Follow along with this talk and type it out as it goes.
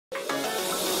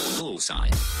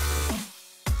side.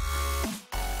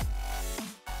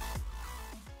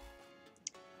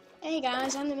 Hey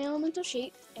guys, I'm the Elemental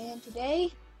Sheep, and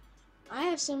today I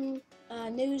have some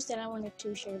news that I wanted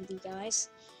to share with you guys.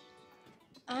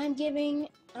 I'm doing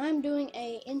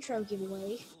a intro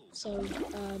giveaway, so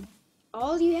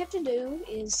all you have to do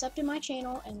is sub to my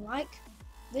channel and like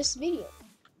this video,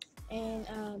 and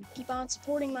keep on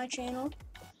supporting my channel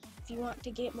if you want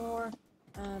to get more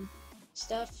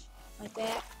stuff like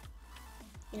that.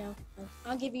 You know,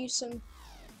 I'll give you some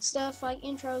stuff like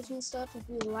intros and stuff if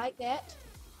you like that.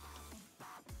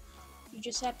 You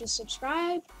just have to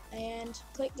subscribe and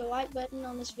click the like button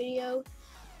on this video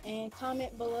and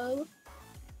comment below.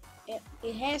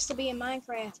 It has to be a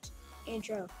Minecraft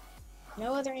intro.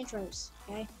 No other intros,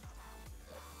 okay?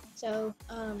 So,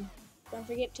 don't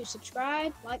forget to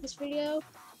subscribe, like this video,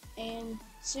 and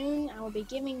soon I will be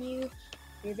giving you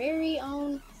your very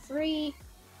own free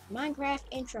Minecraft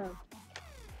intro.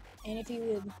 And if you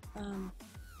would,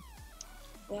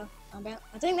 well,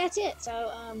 I think that's it.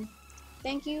 So,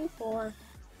 thank you for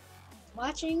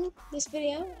watching this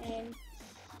video, and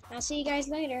I'll see you guys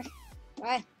later.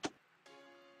 Bye.